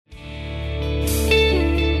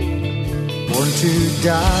born to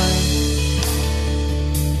die,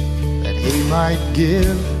 that he might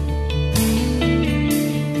give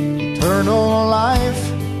eternal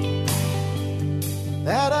life,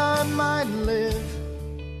 that I might live.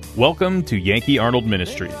 Welcome to Yankee Arnold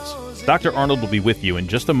Ministries. Dr. Arnold will be with you in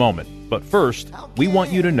just a moment, but first, we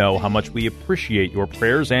want you to know how much we appreciate your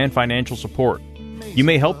prayers and financial support. You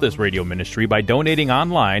may help this radio ministry by donating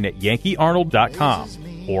online at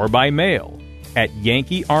yankeearnold.com or by mail at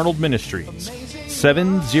Yankee Arnold Ministries,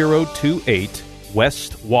 7028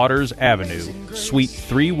 West Waters Avenue, Suite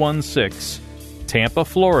 316, Tampa,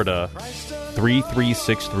 Florida,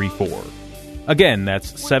 33634. Again,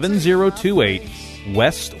 that's 7028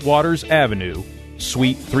 West Waters Avenue,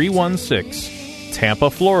 Suite 316, Tampa,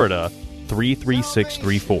 Florida,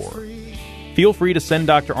 33634. Feel free to send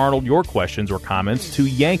Dr. Arnold your questions or comments to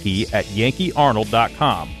Yankee at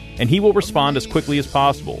yankeearnold.com, and he will respond as quickly as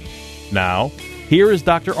possible. Now, here is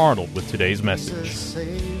Dr. Arnold with today's message.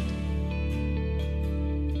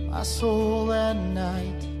 My soul that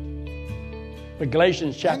night. But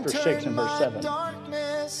Galatians chapter 6 and verse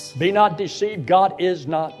 7. Be not deceived, God is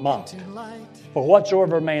not mocked. For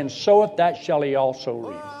whatsoever man soweth, that shall he also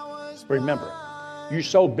reap. Remember, you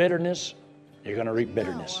sow bitterness, you're going to reap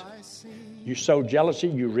bitterness. You sow jealousy,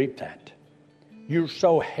 you reap that. You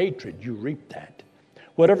sow hatred, you reap that.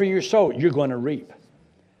 Whatever you sow, you're going to reap.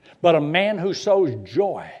 But a man who sows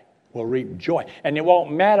joy will reap joy. And it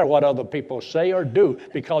won't matter what other people say or do,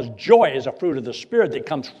 because joy is a fruit of the Spirit that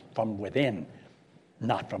comes from within,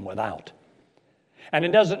 not from without. And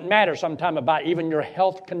it doesn't matter sometimes about even your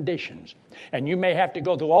health conditions. And you may have to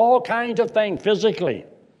go through all kinds of things physically.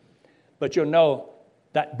 But you'll know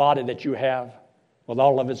that body that you have, with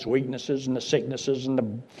all of its weaknesses and the sicknesses and the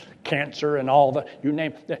cancer and all the, you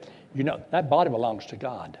name it, you know, that body belongs to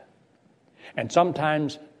God. And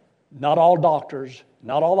sometimes not all doctors,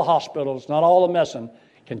 not all the hospitals, not all the medicine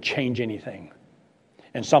can change anything.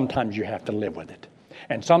 And sometimes you have to live with it.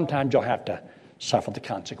 And sometimes you'll have to suffer the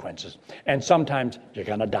consequences. And sometimes you're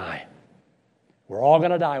going to die. We're all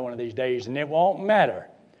going to die one of these days, and it won't matter.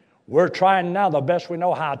 We're trying now the best we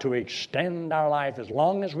know how to extend our life as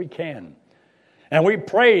long as we can. And we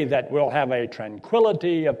pray that we'll have a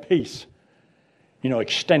tranquility, a peace,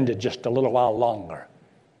 extended just a little while longer.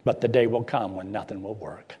 But the day will come when nothing will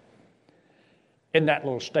work. In that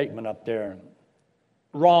little statement up there,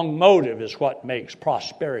 wrong motive is what makes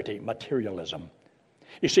prosperity materialism.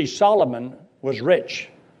 You see, Solomon was rich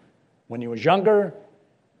when he was younger,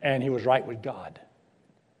 and he was right with God.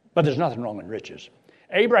 But there's nothing wrong with riches.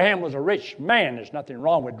 Abraham was a rich man. There's nothing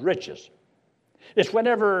wrong with riches. It's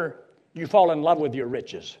whenever you fall in love with your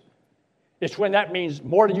riches. It's when that means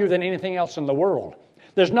more to you than anything else in the world.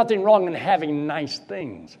 There's nothing wrong in having nice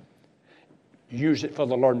things. Use it for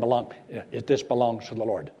the Lord if this belongs to the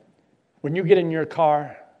Lord. When you get in your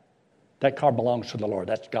car, that car belongs to the Lord.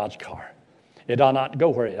 That's God's car. It ought not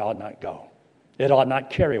go where it ought not go. It ought not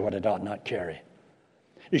carry what it ought not carry.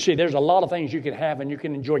 You see, there's a lot of things you can have and you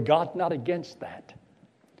can enjoy. God's not against that.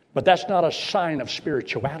 But that's not a sign of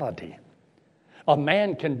spirituality. A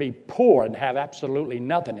man can be poor and have absolutely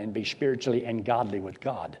nothing and be spiritually and godly with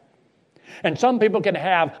God. And some people can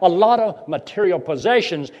have a lot of material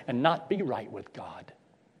possessions and not be right with God.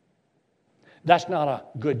 That's not a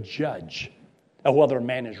good judge of whether a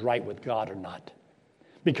man is right with God or not.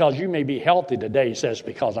 Because you may be healthy today, he says,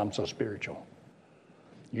 because I'm so spiritual.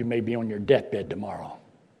 You may be on your deathbed tomorrow.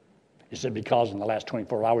 He said, because in the last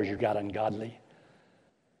 24 hours you got ungodly.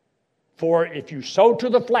 For if you sow to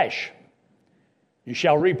the flesh, you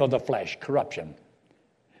shall reap of the flesh corruption.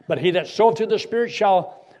 But he that soweth to the Spirit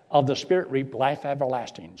shall of the Spirit reap life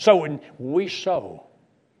everlasting. So when we sow,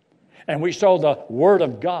 and we sow the Word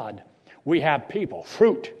of God, we have people,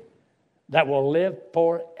 fruit, that will live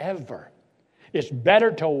forever. It's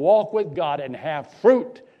better to walk with God and have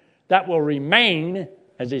fruit that will remain,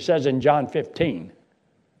 as he says in John 15.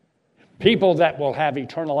 People that will have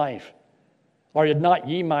eternal life. Are not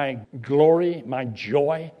ye my glory, my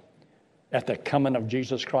joy, at the coming of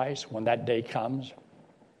Jesus Christ when that day comes?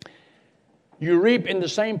 You reap in the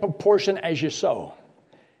same proportion as you sow.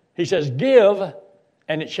 He says, give,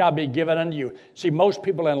 and it shall be given unto you. See, most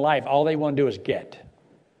people in life, all they want to do is get.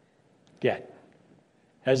 Get.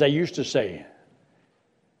 As they used to say,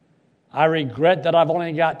 I regret that I've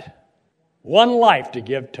only got one life to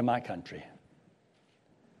give to my country.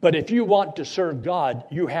 But if you want to serve God,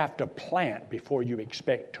 you have to plant before you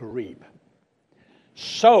expect to reap.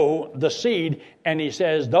 Sow the seed, and he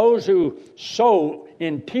says, those who sow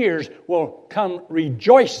in tears will come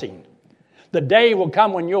rejoicing. The day will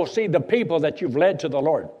come when you'll see the people that you've led to the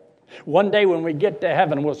Lord. One day when we get to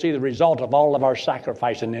heaven, we'll see the result of all of our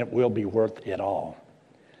sacrifice, and it will be worth it all.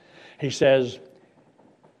 He says,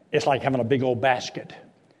 it's like having a big old basket.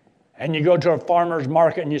 And you go to a farmer's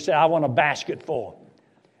market and you say, I want a basket full.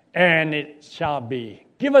 And it shall be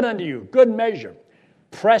given unto you, good measure,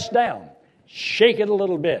 pressed down, shake it a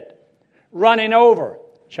little bit, running over,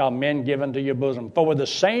 shall men give unto your bosom. For with the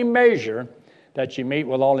same measure that you meet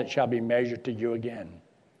withal, it shall be measured to you again.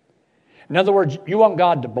 In other words, you want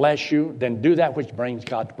God to bless you, then do that which brings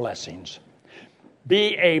God's blessings.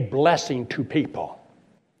 Be a blessing to people.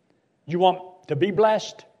 You want to be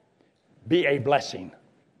blessed? Be a blessing.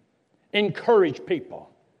 Encourage people.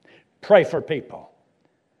 Pray for people.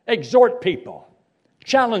 Exhort people.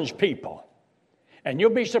 Challenge people. And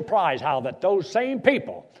you'll be surprised how that those same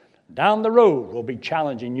people down the road will be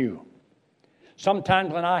challenging you.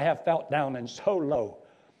 Sometimes when I have felt down and so low,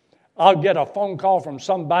 I'll get a phone call from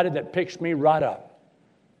somebody that picks me right up.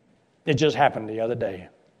 It just happened the other day.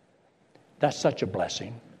 That's such a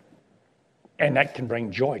blessing. And that can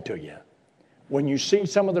bring joy to you. When you see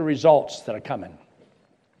some of the results that are coming.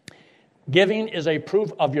 Giving is a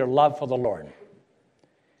proof of your love for the Lord.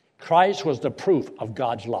 Christ was the proof of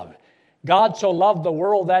God's love. God so loved the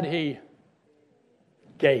world that He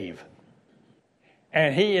gave.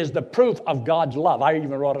 And He is the proof of God's love. I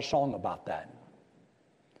even wrote a song about that.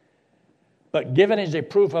 But giving is a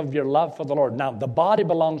proof of your love for the Lord. Now, the body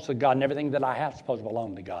belongs to God, and everything that I have is supposed to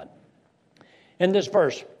belong to God. In this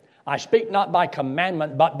verse, I speak not by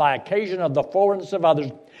commandment, but by occasion of the forwardness of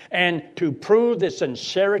others, and to prove the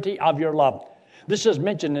sincerity of your love. This is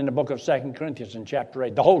mentioned in the book of 2 Corinthians in chapter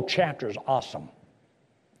 8. The whole chapter is awesome.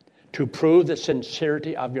 To prove the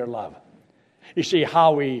sincerity of your love. You see,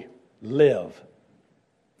 how we live,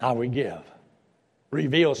 how we give,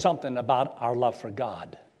 reveals something about our love for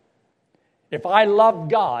God. If I love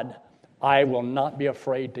God, I will not be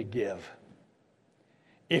afraid to give.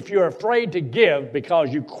 If you're afraid to give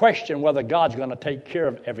because you question whether God's going to take care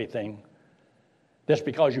of everything, that's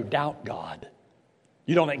because you doubt God.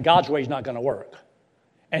 You don't think God's way is not going to work.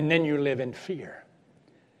 And then you live in fear.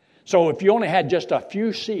 So if you only had just a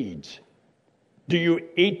few seeds, do you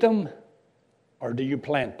eat them or do you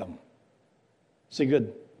plant them? It's a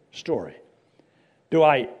good story. Do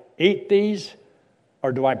I eat these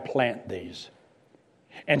or do I plant these?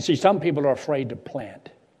 And see, some people are afraid to plant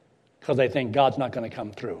because they think God's not going to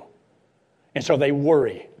come through. And so they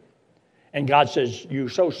worry. And God says, you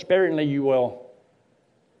sow sparingly, you will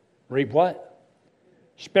reap what?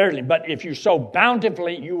 Sparingly. But if you sow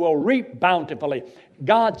bountifully, you will reap bountifully.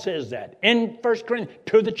 God says that in 1 Corinthians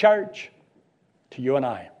to the church, to you and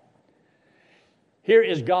I. Here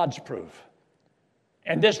is God's proof.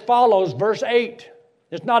 And this follows verse 8.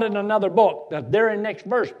 It's not in another book. That's there in the next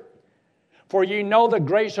verse. For ye know the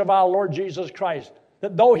grace of our Lord Jesus Christ,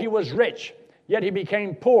 that though He was rich, yet He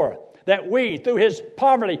became poor, that we, through His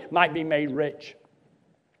poverty, might be made rich.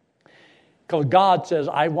 Because God says,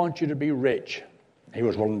 I want you to be rich. He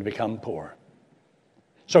was willing to become poor.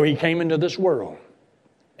 So He came into this world.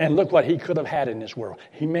 And look what He could have had in this world.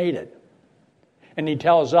 He made it. And He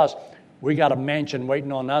tells us, we got a mansion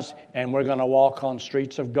waiting on us, and we're going to walk on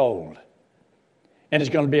streets of gold. And it's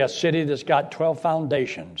going to be a city that's got 12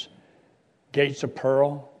 foundations, gates of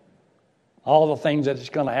pearl, all the things that it's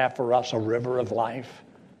going to have for us, a river of life.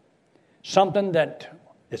 Something that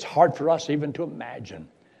it's hard for us even to imagine.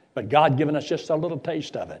 But God given us just a little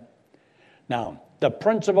taste of it. Now, the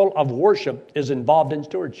principle of worship is involved in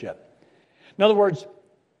stewardship. In other words,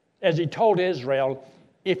 as He told Israel,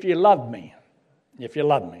 if you love me,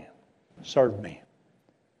 serve me.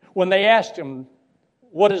 When they asked Him,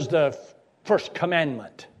 what is the first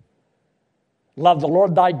commandment? Love the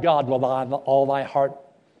Lord thy God with all thy heart,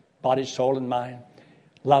 body, soul, and mind.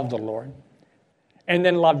 Love the Lord. And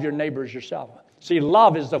then love your neighbors yourself. See,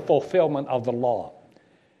 love is the fulfillment of the law.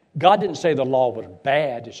 God didn't say the law was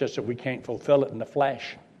bad. It's just that we can't fulfill it in the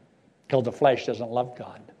flesh because the flesh doesn't love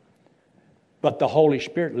God. But the Holy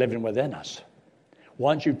Spirit living within us.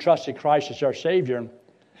 Once you've trusted Christ as our Savior,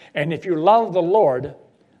 and if you love the Lord,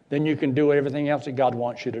 then you can do everything else that God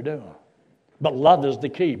wants you to do. But love is the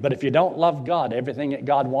key. But if you don't love God, everything that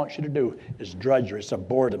God wants you to do is drudgery. It's a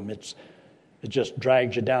boredom. It just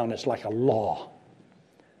drags you down. It's like a law.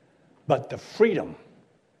 But the freedom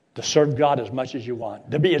to serve God as much as you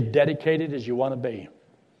want, to be as dedicated as you want to be.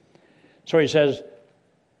 So He says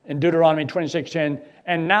in Deuteronomy 26:10,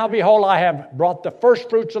 and now behold, I have brought the first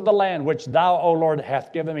fruits of the land, which thou, O Lord,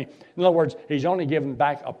 hath given me. In other words, He's only given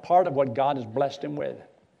back a part of what God has blessed him with.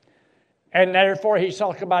 And therefore, He's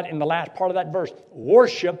talking about in the last part of that verse,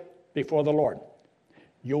 worship before the Lord.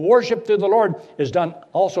 Your worship through the Lord is done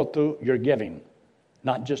also through your giving.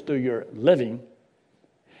 not just through your living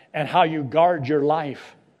and how you guard your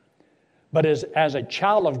life, but as a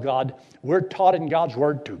child of God, we're taught in God's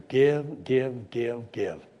Word to give, give, give,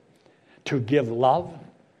 give. To give love,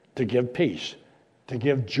 to give peace, to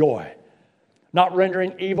give joy. Not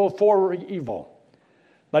rendering evil for evil.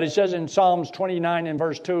 But it says in Psalms 29 and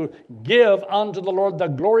verse 2, give unto the Lord the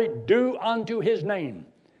glory due unto His name.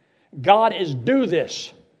 God is due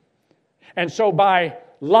this. And so by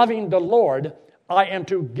loving the Lord, I am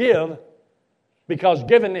to give, because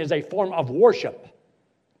giving is a form of worship.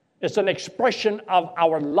 It's an expression of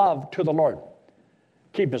our love to the Lord.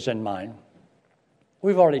 Keep this in mind.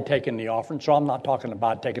 We've already taken the offering, so I'm not talking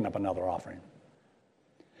about taking up another offering.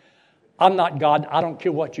 I'm not God. I don't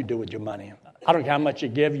care what you do with your money. I don't care how much you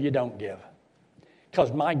give, you don't give.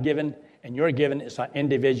 Because my giving and your giving is an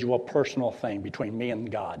individual, personal thing between me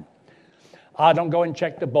and God. I don't go and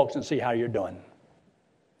check the books and see how you're doing.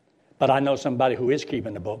 But I know somebody who is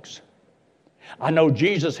keeping the books. I know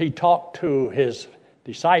Jesus, He talked to His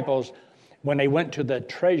disciples when they went to the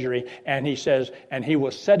treasury, and He says, and He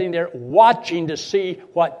was sitting there watching to see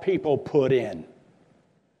what people put in.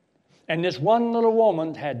 And this one little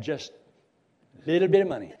woman had just a little bit of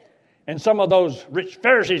money. And some of those rich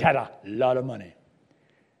Pharisees had a lot of money.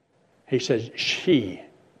 He says, she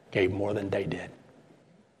gave more than they did.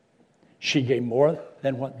 She gave more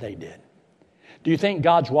than what they did. Do you think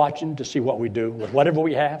God's watching to see what we do with whatever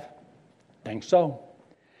we have? I think so.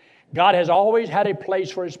 God has always had a place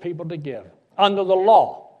for His people to give. Under the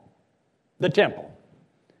law, the temple.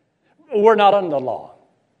 We're not under the law,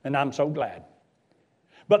 and I'm so glad.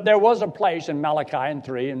 But there was a place in Malachi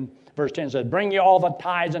 3 and verse 10 says, bring ye all the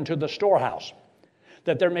tithes into the storehouse,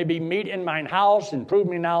 that there may be meat in mine house, and prove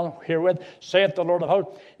me now herewith, saith the Lord of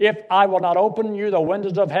hosts, if I will not open you the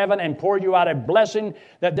windows of heaven and pour you out a blessing,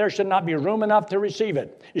 that there should not be room enough to receive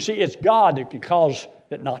it. You see, it's God that can cause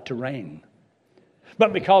it not to rain.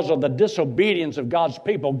 But because of the disobedience of God's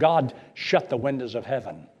people, God shut the windows of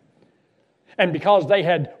heaven. And because they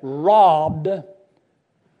had robbed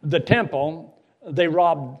the temple, they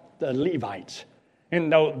robbed the Levites. And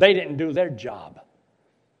though they didn't do their job.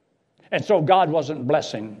 And so God wasn't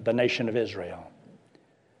blessing the nation of Israel.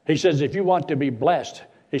 He says, if you want to be blessed,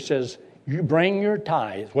 He says, you bring your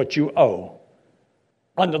tithe, what you owe,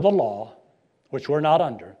 under the law, which we're not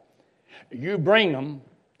under. You bring them,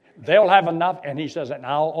 they'll have enough, and He says, and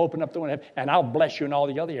I'll open up the window, and I'll bless you in all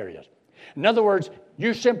the other areas. In other words,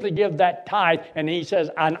 you simply give that tithe, and He says,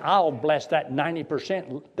 and I'll bless that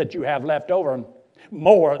 90% that you have left over,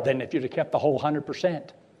 more than if you'd have kept the whole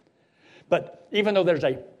 100%. But even though there's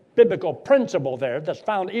a biblical principle there that's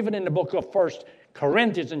found even in the book of 1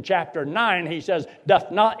 Corinthians in chapter 9, he says, doth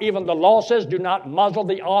not even the law says, do not muzzle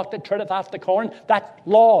the ox that treadeth out the corn? That's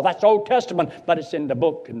law, that's Old Testament, but it's in the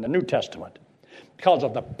book in the New Testament because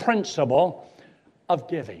of the principle of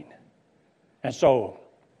giving. And so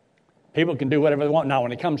people can do whatever they want. Now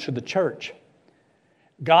when it comes to the church,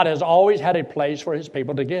 God has always had a place for His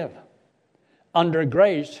people to give. Under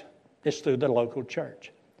grace, it's through the local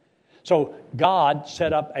church. So God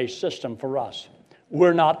set up a system for us.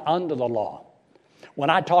 We're not under the law. When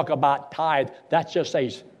I talk about tithe, that's just a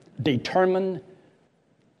determined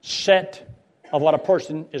set of what a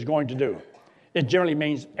person is going to do. It generally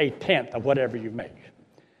means a tenth of whatever you make.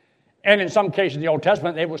 And in some cases in the Old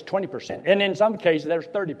Testament, it was 20%. And in some cases, there's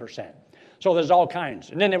 30%. So there's all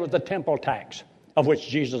kinds. And then there was the temple tax, of which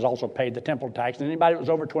Jesus also paid the temple tax. And anybody that was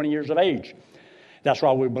over 20 years of age. That's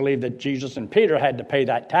why we believe that Jesus and Peter had to pay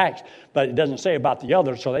that tax, but it doesn't say about the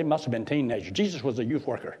others, so they must have been teenagers. Jesus was a youth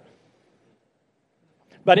worker.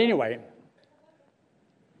 But anyway,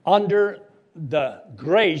 under the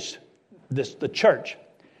grace, the church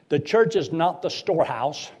is not the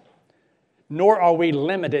storehouse, nor are we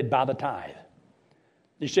limited by the tithe.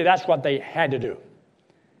 You see, that's what they had to do.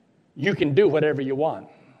 You can do whatever you want,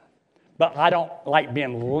 but I don't like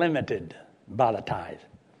being limited by the tithe.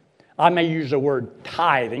 I may use the word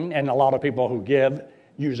tithing, and a lot of people who give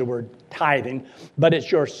use the word tithing, but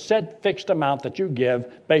it's your set fixed amount that you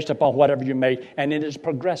give based upon whatever you make, and it is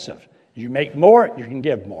progressive. You make more, you can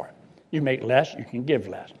give more. You make less, you can give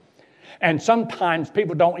less. And sometimes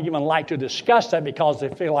people don't even like to discuss that because they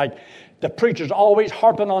feel like the preacher's always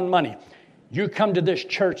harping on money. You come to this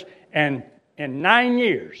church, and in 9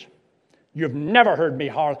 years, you've never heard me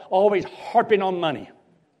always harping on money.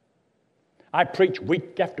 I preach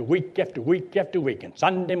week after week after week after week, and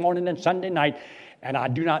Sunday morning and Sunday night, and I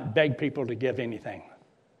do not beg people to give anything.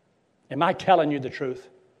 Am I telling you the truth?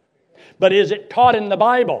 But is it taught in the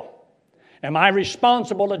Bible? Am I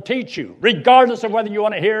responsible to teach you, regardless of whether you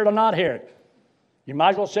want to hear it or not hear it? You might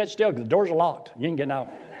as well sit still because the doors are locked. You ain't getting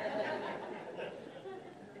out.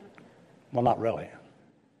 Well, not really.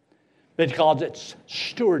 Because it's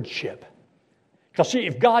stewardship. Because see,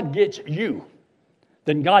 if God gets you,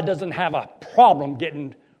 then God doesn't have a problem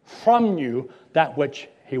getting from you that which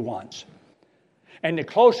He wants. And the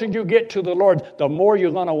closer you get to the Lord, the more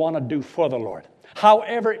you're going to want to do for the Lord.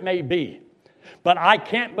 However it may be. But I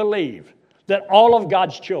can't believe that all of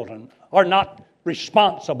God's children are not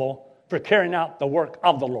responsible for carrying out the work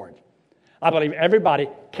of the Lord. I believe everybody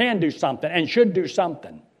can do something and should do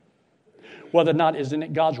something. Whether or not, isn't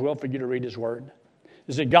it God's will for you to read His Word?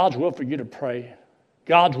 Is it God's will for you to pray?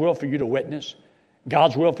 God's will for you to witness?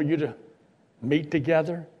 God's will for you to meet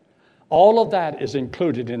together? All of that is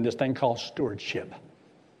included in this thing called stewardship.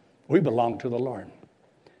 We belong to the Lord.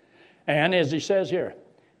 And as he says here,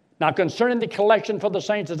 now concerning the collection for the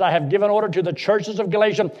saints, as I have given order to the churches of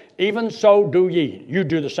Galatia, even so do ye. You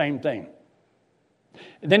do the same thing.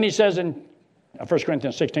 Then he says in 1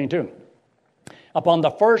 Corinthians 16:2, upon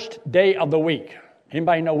the first day of the week.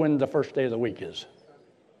 Anybody know when the first day of the week is?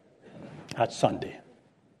 That's Sunday.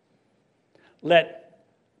 Let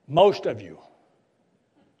most of you,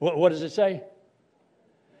 what does it say?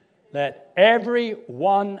 Let every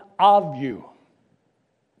one of you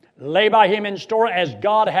lay by him in store as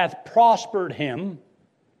God hath prospered him,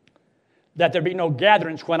 that there be no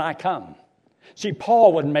gatherings when I come. See,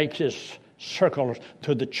 Paul would make his circles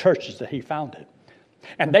to the churches that he founded.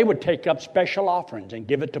 And they would take up special offerings and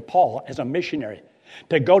give it to Paul as a missionary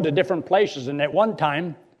to go to different places. And at one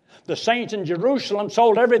time, the saints in Jerusalem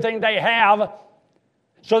sold everything they have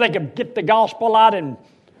so they could get the gospel out, and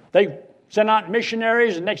they sent out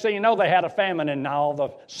missionaries, and next thing you know, they had a famine, and now all the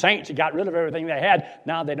saints had got rid of everything they had.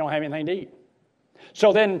 Now they don't have anything to eat.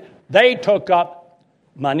 So then they took up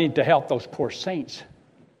money to help those poor saints.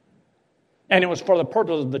 And it was for the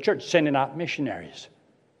purpose of the church sending out missionaries.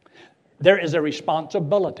 There is a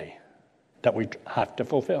responsibility that we have to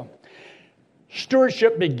fulfill.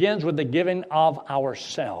 Stewardship begins with the giving of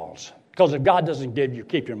ourselves. Because if God doesn't give you,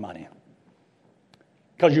 keep your money.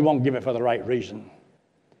 Because you won't give it for the right reason.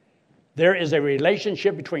 There is a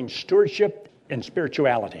relationship between stewardship and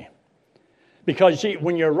spirituality. Because, see,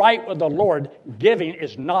 when you're right with the Lord, giving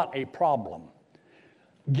is not a problem.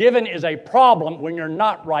 Giving is a problem when you're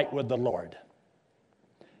not right with the Lord.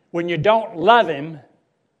 When you don't love Him,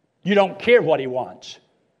 you don't care what He wants.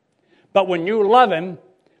 But when you love Him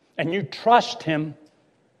and you trust Him,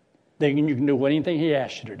 then you can do anything He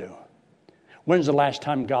asks you to do. When's the last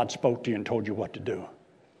time God spoke to you and told you what to do?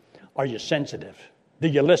 Are you sensitive? Do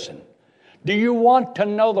you listen? Do you want to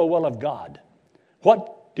know the will of God?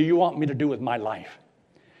 What do you want me to do with my life?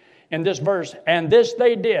 In this verse, and this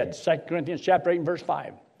they did, 2 Corinthians chapter 8 and verse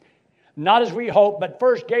 5. Not as we hoped, but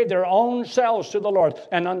first gave their own selves to the Lord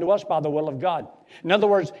and unto us by the will of God. In other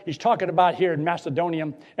words, he's talking about here in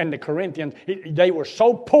Macedonia and the Corinthians, they were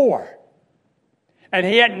so poor. And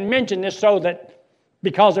he hadn't mentioned this so that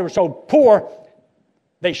because they were so poor,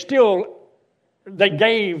 they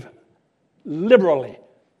gave liberally.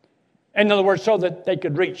 In other words, so that they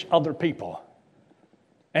could reach other people.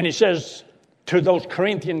 And he says to those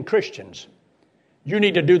Corinthian Christians, you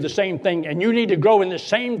need to do the same thing, and you need to grow in the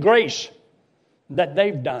same grace that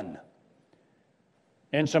they've done.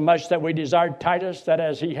 Insomuch that we desired Titus that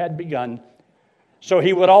as he had begun, so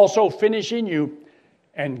he would also finish in you,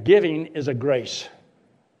 and giving is a grace.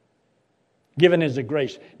 Giving is a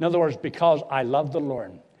grace. In other words, because I love the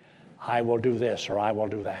Lord, I will do this or I will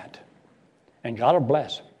do that. And God will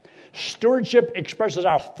bless. Stewardship expresses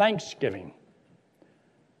our thanksgiving.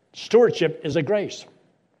 Stewardship is a grace.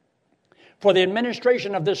 For the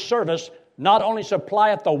administration of this service not only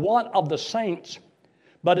supplieth the want of the saints,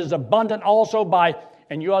 but is abundant also by,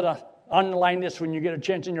 and you ought to underline this when you get a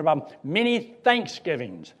chance in your Bible, many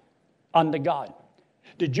thanksgivings unto God.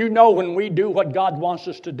 Did you know when we do what God wants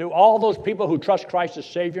us to do, all those people who trust Christ as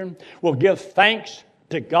Savior will give thanks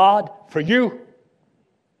to God for you?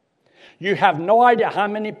 You have no idea how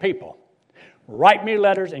many people write me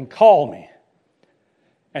letters and call me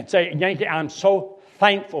and say, Yankee, I'm so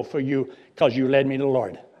thankful for you because you led me to the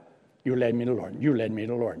Lord. You led me to the Lord. You led me to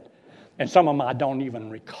the Lord. And some of them I don't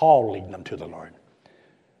even recall leading them to the Lord.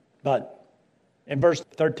 But in verse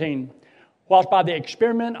 13, whilst by the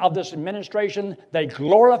experiment of this administration they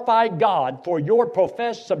glorify God for your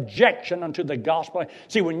professed subjection unto the gospel.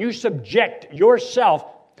 See, when you subject yourself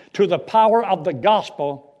to the power of the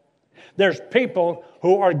gospel, there's people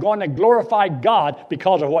who are going to glorify God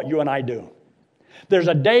because of what you and I do. There's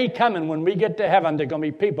a day coming when we get to heaven, there's going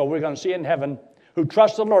to be people we're going to see in heaven who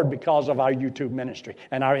trust the Lord because of our YouTube ministry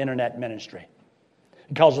and our internet ministry,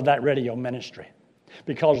 because of that radio ministry,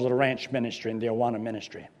 because of the ranch ministry and the Awana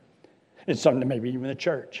ministry. It's something maybe even the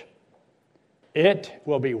church. It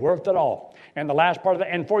will be worth it all. And the last part of it,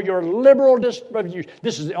 and for your liberal distribution,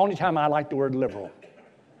 this is the only time I like the word liberal.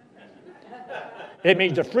 It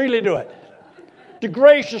means to freely do it, to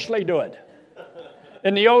graciously do it.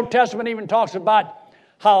 And the Old Testament even talks about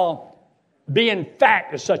how being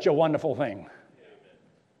fat is such a wonderful thing.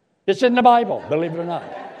 It's in the Bible, believe it or not.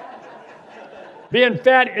 Being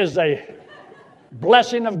fat is a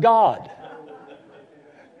blessing of God.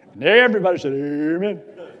 And everybody said, amen.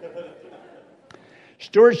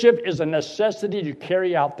 Stewardship is a necessity to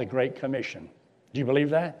carry out the Great Commission. Do you believe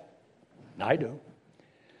that? I do.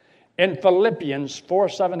 In Philippians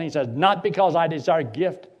 4:17 says, not because I desire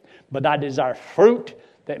gift, but I desire fruit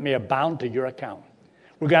that may abound to your account.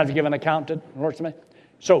 We're going to have to give an account to the Lord.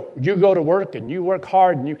 So you go to work and you work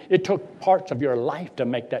hard, and it took parts of your life to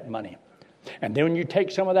make that money. And then when you take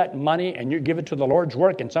some of that money and you give it to the Lord's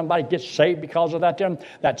work and somebody gets saved because of that,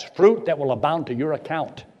 that's fruit that will abound to your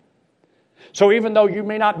account. So even though you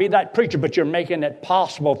may not be that preacher, but you're making it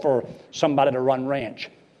possible for somebody to run ranch,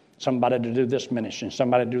 somebody to do this ministry,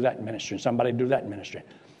 somebody to do that ministry, somebody to do that ministry.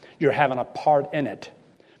 You're having a part in it.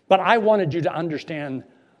 But I wanted you to understand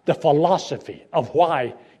the philosophy of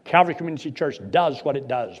why Calvary Community Church does what it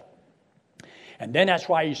does. And then that's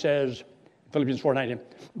why he says, Philippians 4:19,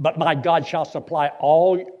 but my God shall supply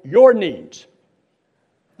all your needs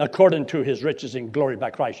according to his riches in glory by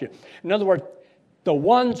Christ. In other words, the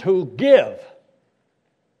ones who give,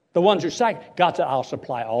 the ones who sacrifice, God said, I'll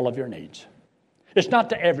supply all of your needs. It's not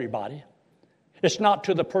to everybody. It's not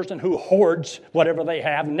to the person who hoards whatever they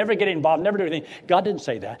have, never get involved, never do anything. God didn't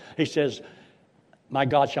say that. He says, my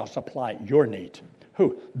God shall supply your needs.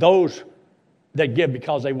 Who? Those that give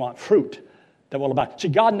because they want fruit that will abound. See,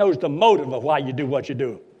 God knows the motive of why you do what you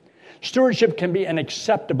do. Stewardship can be an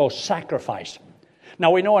acceptable sacrifice. Now,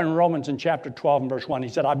 we know in Romans in chapter 12 and verse 1, he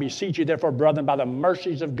said, I beseech you, therefore, brethren, by the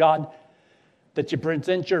mercies of God, that you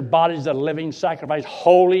present your bodies a living sacrifice,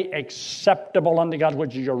 wholly acceptable unto God,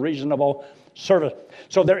 which is your reasonable service.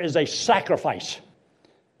 So there is a sacrifice.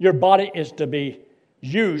 Your body is to be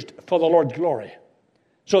used for the Lord's glory.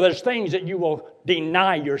 So there's things that you will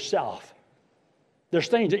deny yourself. There's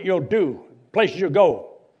things that you'll do, places you'll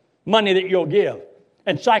go, money that you'll give,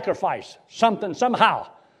 and sacrifice something somehow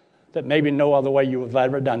that maybe no other way you would have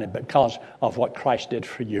ever done it because of what Christ did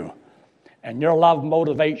for you. And your love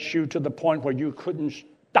motivates you to the point where you couldn't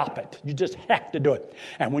stop it. You just have to do it.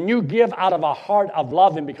 And when you give out of a heart of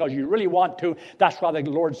love and because you really want to, that's why the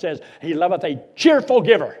Lord says, he loveth a cheerful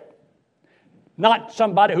giver. Not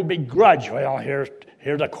somebody who begrudge, well,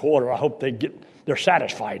 here's a quarter. I hope they're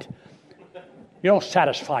satisfied. You don't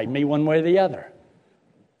satisfy me one way or the other.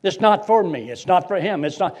 It's not for me. It's not for him.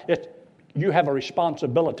 You have a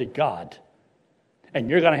responsibility, God. And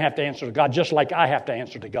you're going to have to answer to God just like I have to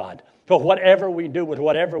answer to God for whatever we do with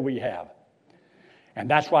whatever we have. And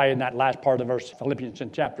that's why in that last part of the verse, Philippians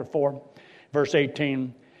in chapter 4, verse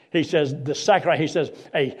 18, he says, the sacrifice, he says,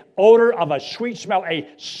 a odor of a sweet smell, a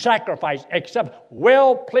sacrifice, except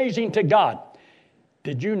well-pleasing to God.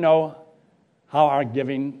 Did you know how our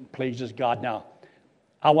giving pleases God? Now,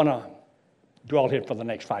 I want to dwell here for the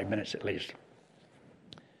next 5 minutes at least.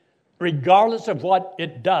 Regardless of what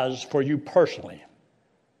it does for you personally,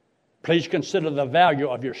 please consider the value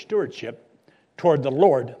of your stewardship toward the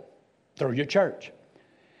Lord through your church.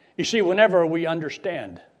 You see, whenever we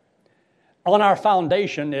understand, on our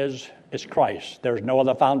foundation is Christ. There's no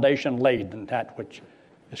other foundation laid than that which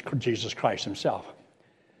is Jesus Christ himself.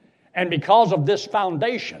 And because of this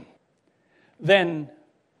foundation, then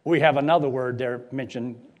we have another word there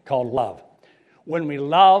mentioned called love. When we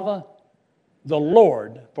love the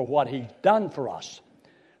Lord for what he's done for us,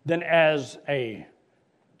 then as a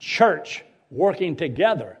church working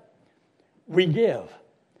together, we give.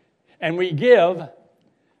 And we give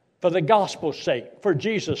for the gospel's sake, for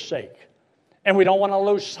Jesus' sake. And we don't want to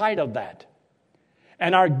lose sight of that.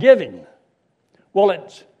 And our giving, well,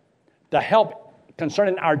 it's to help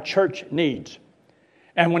concerning our church needs.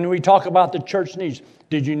 And when we talk about the church needs,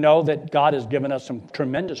 did you know that God has given us some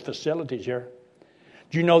tremendous facilities here?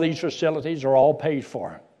 Do you know these facilities are all paid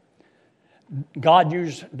for? God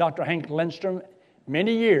used Dr. Hank Lindstrom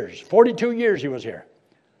many years, 42 years he was here.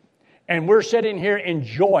 And we're sitting here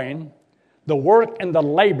enjoying the work and the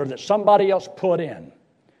labor that somebody else put in.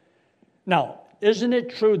 Now, isn't it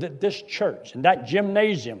true that this church and that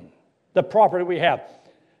gymnasium, the property we have,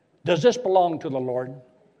 does this belong to the Lord?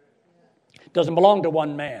 Doesn't belong to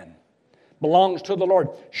one man. Belongs to the Lord.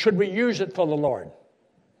 Should we use it for the Lord?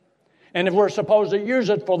 And if we're supposed to use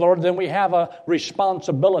it for the Lord, then we have a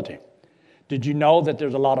responsibility. Did you know that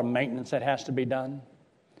there's a lot of maintenance that has to be done?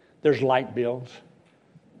 There's light bills.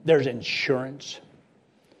 There's insurance.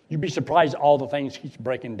 You'd be surprised all the things keeps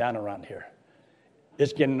breaking down around here.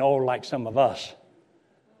 It's getting old like some of us.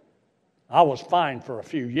 I was fine for a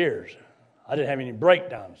few years. I didn't have any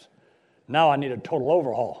breakdowns. Now I need a total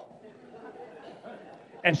overhaul.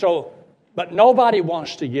 And so, but nobody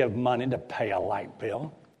wants to give money to pay a light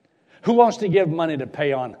bill. Who wants to give money to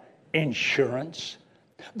pay on insurance?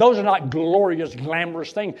 Those are not glorious,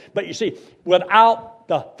 glamorous things. But you see, without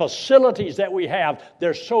the facilities that we have,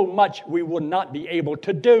 there's so much we would not be able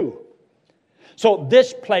to do. So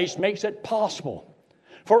this place makes it possible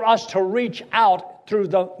for us to reach out through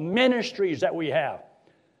the ministries that we have.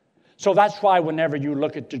 So that's why whenever you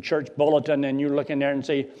look at the church bulletin and you look in there and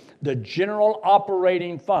see the general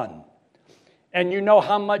operating fund, and you know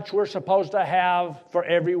how much we're supposed to have for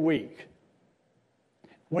every week.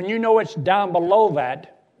 When you know it's down below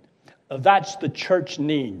that, that's the church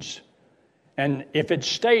needs. And if it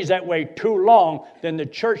stays that way too long, then the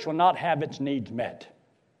church will not have its needs met.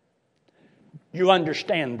 You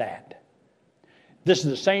understand that. This is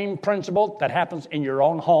the same principle that happens in your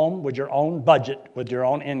own home, with your own budget, with your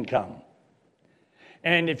own income.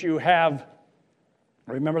 And if you have,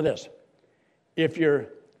 remember this, if your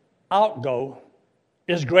outgo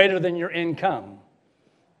is greater than your income,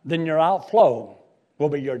 then your outflow will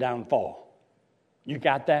be your downfall. You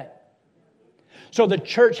got that? So the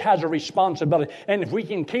church has a responsibility. And if we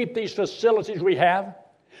can keep these facilities we have,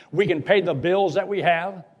 we can pay the bills that we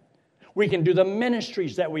have, we can do the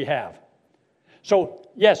ministries that we have. So,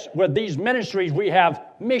 yes, with these ministries, we have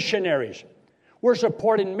missionaries. We're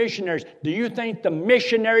supporting missionaries. Do you think the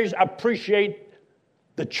missionaries appreciate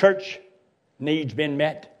the church needs being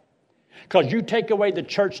met? Because you take away the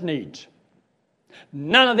church needs,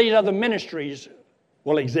 none of these other ministries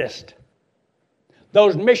will exist.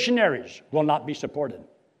 Those missionaries will not be supported.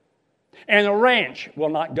 And the ranch will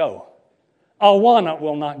not go. Awana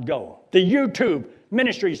will not go. The YouTube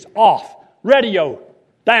ministries off. Radio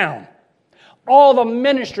down. All the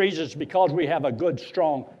ministries is because we have a good,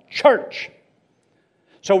 strong church.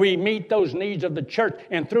 So we meet those needs of the church.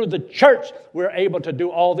 And through the church, we're able to do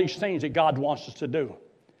all these things that God wants us to do.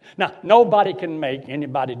 Now, nobody can make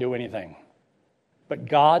anybody do anything. But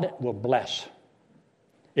God will bless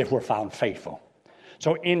if we're found faithful.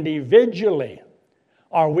 So individually,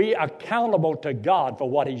 are we accountable to God for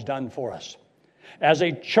what He's done for us? As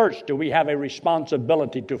a church, do we have a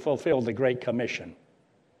responsibility to fulfill the Great Commission?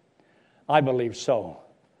 I believe so.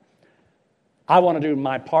 I want to do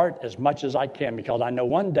my part as much as I can because I know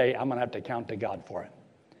one day I'm going to have to account to God for it.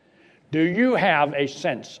 Do you have a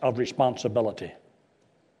sense of responsibility?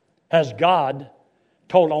 Has God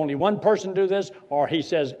told only one person to do this, or He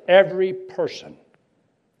says every person?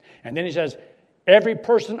 And then He says every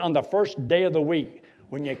person on the first day of the week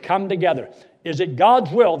when you come together. Is it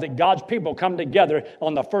God's will that God's people come together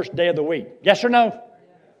on the first day of the week? Yes or no?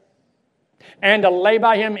 And to lay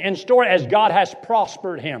by Him in store as God has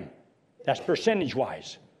prospered him. That's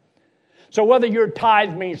percentage-wise. So whether your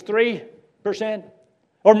tithe means 3%,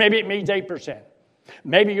 or maybe it means 8%.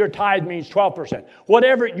 Maybe your tithe means 12%.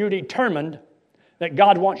 Whatever you determined that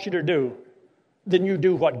God wants you to do, then you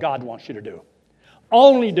do what God wants you to do.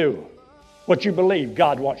 Only do what you believe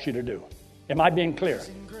God wants you to do. Am I being clear?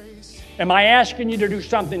 Am I asking you to do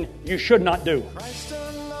something you should not do?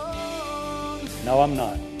 No, I'm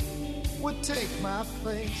not.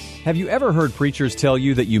 Have you ever heard preachers tell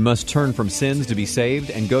you that you must turn from sins to be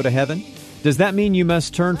saved and go to heaven? Does that mean you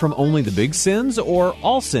must turn from only the big sins or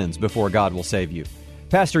all sins before God will save you?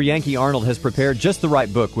 Pastor Yankee Arnold has prepared just the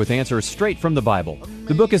right book with answers straight from the Bible.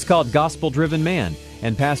 The book is called Gospel Driven Man,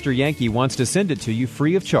 and Pastor Yankee wants to send it to you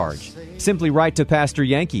free of charge. Simply write to Pastor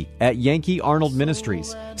Yankee at Yankee Arnold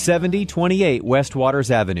Ministries, 7028 West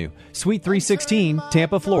Waters Avenue, Suite 316,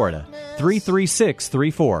 Tampa, Florida,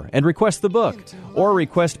 33634, and request the book, or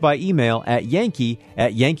request by email at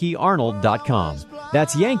yankee@yankeearnold.com.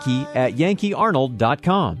 That's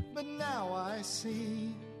yankee@yankeearnold.com.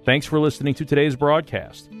 Thanks for listening to today's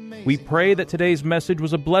broadcast. We pray that today's message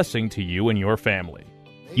was a blessing to you and your family.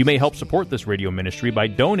 You may help support this radio ministry by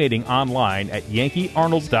donating online at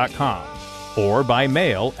yankeearnold.com or by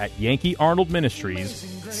mail at Yankee Arnold Ministries,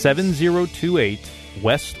 7028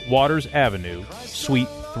 West Waters Avenue, Suite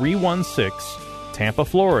 316, Tampa,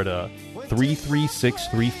 Florida,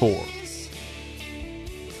 33634.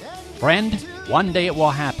 Friend, one day it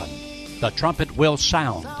will happen. The trumpet will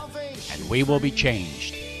sound, and we will be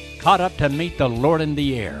changed, caught up to meet the Lord in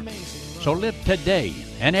the air. So live today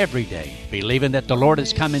and every day, believing that the Lord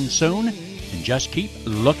is coming soon, and just keep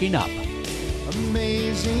looking up.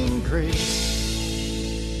 Amazing grace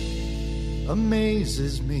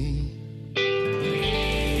amazes me.